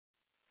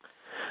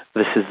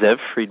This is Zev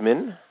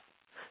Friedman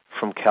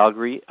from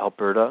Calgary,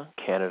 Alberta,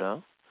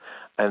 Canada.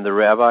 I'm the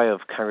rabbi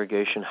of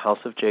Congregation House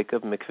of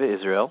Jacob, Mikveh,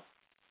 Israel,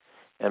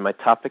 and my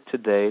topic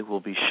today will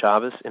be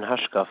Shabbos in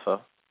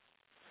Hashkafa.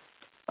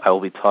 I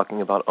will be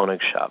talking about Oneg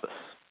Shabbos.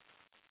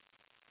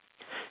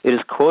 It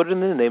is quoted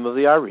in the name of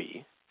the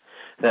Ari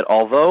that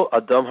although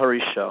Adam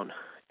Harishon,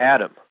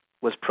 Adam,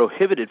 was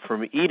prohibited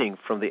from eating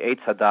from the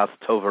Eitz Hadas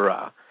Tov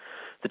Ra,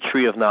 the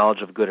tree of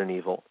knowledge of good and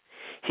evil,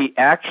 he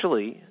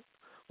actually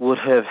would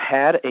have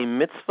had a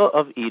mitzvah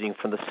of eating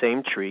from the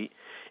same tree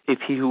if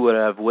he would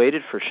have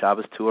waited for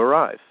Shabbos to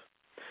arrive.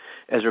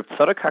 As Reb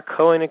Tzadok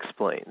HaKohen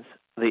explains,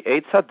 the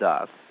Eitz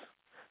Hadas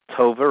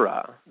Tov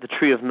Ra, the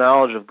tree of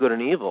knowledge of good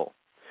and evil,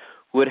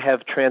 would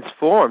have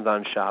transformed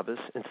on Shabbos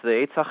into the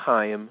Eitz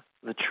HaChaim,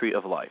 the tree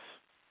of life.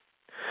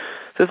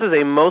 This is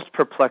a most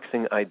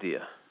perplexing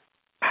idea.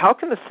 How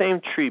can the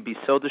same tree be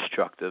so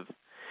destructive,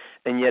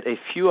 and yet a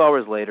few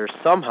hours later,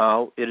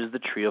 somehow it is the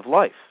tree of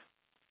life?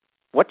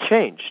 What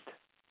changed?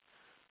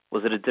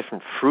 Was it a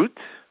different fruit?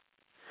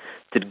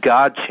 Did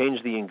God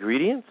change the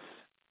ingredients?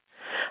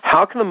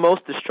 How can the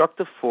most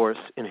destructive force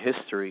in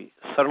history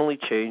suddenly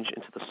change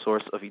into the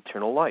source of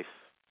eternal life?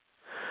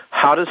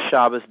 How does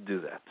Shabbos do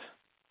that?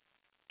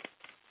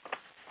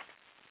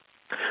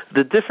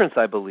 The difference,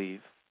 I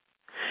believe,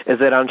 is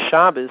that on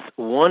Shabbos,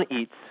 one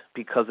eats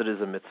because it is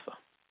a mitzvah.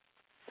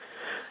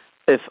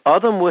 If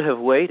Adam would have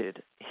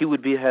waited, he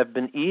would have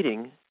been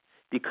eating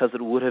because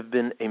it would have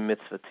been a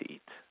mitzvah to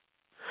eat.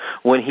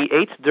 When he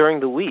ate during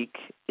the week,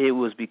 it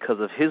was because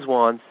of his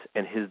wants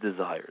and his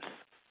desires.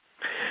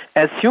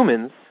 As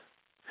humans,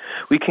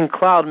 we can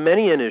cloud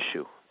many an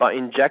issue by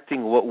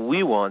injecting what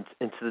we want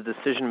into the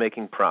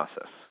decision-making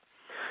process.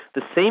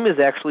 The same is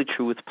actually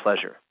true with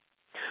pleasure.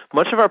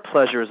 Much of our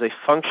pleasure is a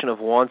function of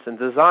wants and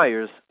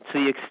desires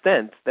to the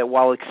extent that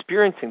while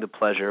experiencing the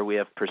pleasure we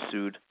have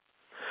pursued,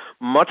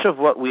 much of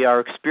what we are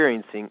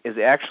experiencing is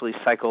actually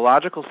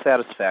psychological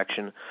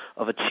satisfaction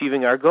of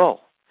achieving our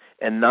goal,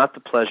 and not the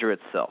pleasure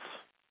itself.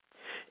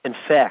 In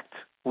fact,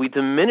 we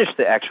diminish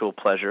the actual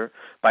pleasure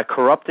by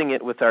corrupting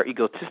it with our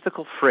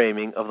egotistical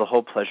framing of the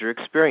whole pleasure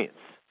experience.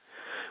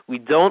 We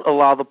don't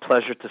allow the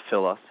pleasure to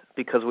fill us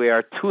because we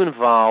are too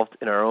involved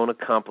in our own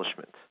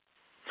accomplishment.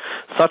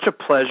 Such a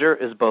pleasure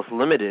is both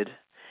limited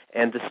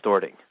and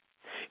distorting.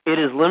 It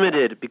is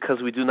limited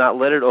because we do not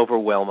let it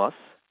overwhelm us,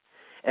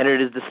 and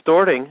it is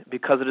distorting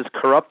because it is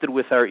corrupted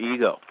with our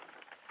ego.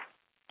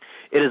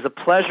 It is a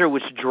pleasure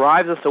which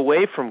drives us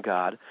away from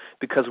God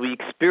because we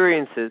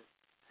experience it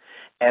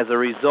as a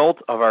result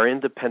of our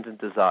independent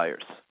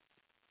desires.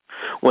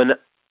 When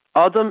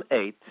Adam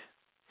ate,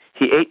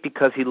 he ate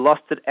because he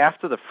lusted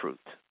after the fruit.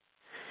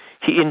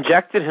 He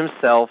injected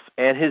himself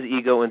and his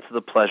ego into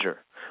the pleasure,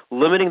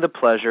 limiting the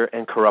pleasure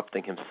and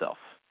corrupting himself.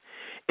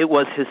 It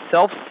was his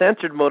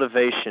self-centered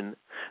motivation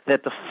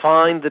that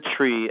defined the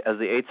tree as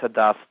the Eitz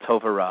Hadas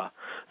Tov Ra,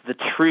 the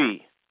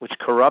tree which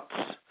corrupts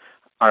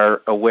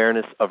our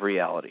awareness of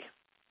reality.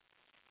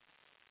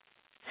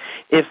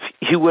 If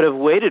he would have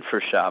waited for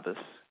Shabbos,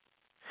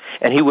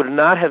 and he would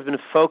not have been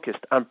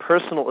focused on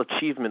personal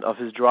achievement of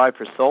his drive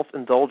for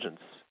self-indulgence,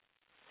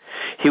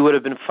 he would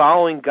have been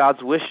following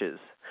God's wishes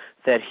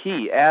that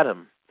he,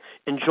 Adam,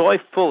 enjoy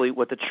fully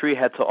what the tree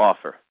had to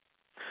offer.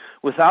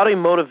 Without a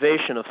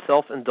motivation of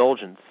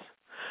self-indulgence,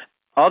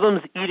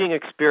 Adam's eating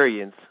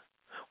experience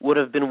would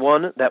have been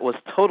one that was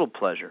total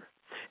pleasure,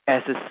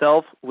 as his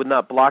self would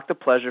not block the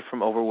pleasure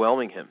from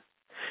overwhelming him.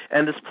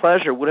 And this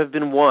pleasure would have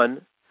been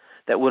one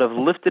that would have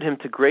lifted him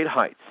to great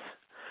heights,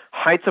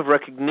 heights of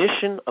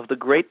recognition of the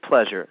great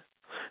pleasure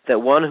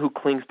that one who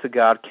clings to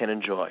God can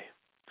enjoy.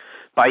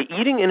 By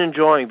eating and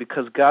enjoying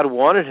because God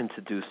wanted him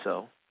to do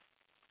so,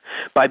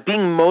 by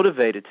being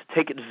motivated to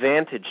take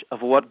advantage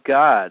of what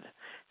God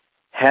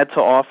had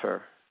to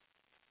offer,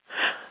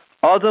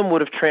 Adam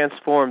would have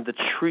transformed the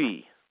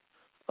tree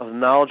of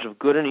knowledge of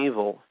good and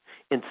evil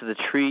into the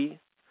tree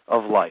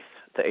of life,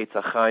 the Eitz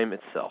HaChaim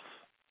itself.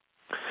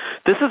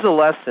 This is a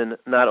lesson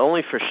not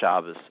only for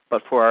Shabbos,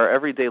 but for our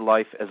everyday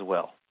life as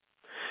well.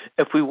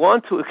 If we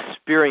want to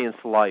experience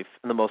life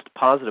in the most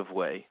positive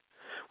way,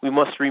 we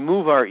must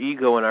remove our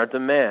ego and our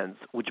demands,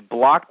 which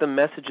block the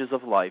messages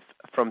of life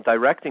from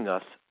directing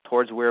us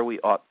towards where we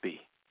ought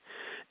be.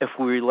 If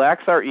we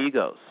relax our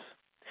egos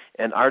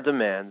and our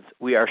demands,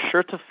 we are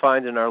sure to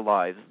find in our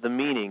lives the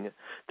meaning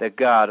that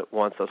God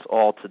wants us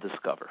all to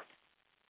discover.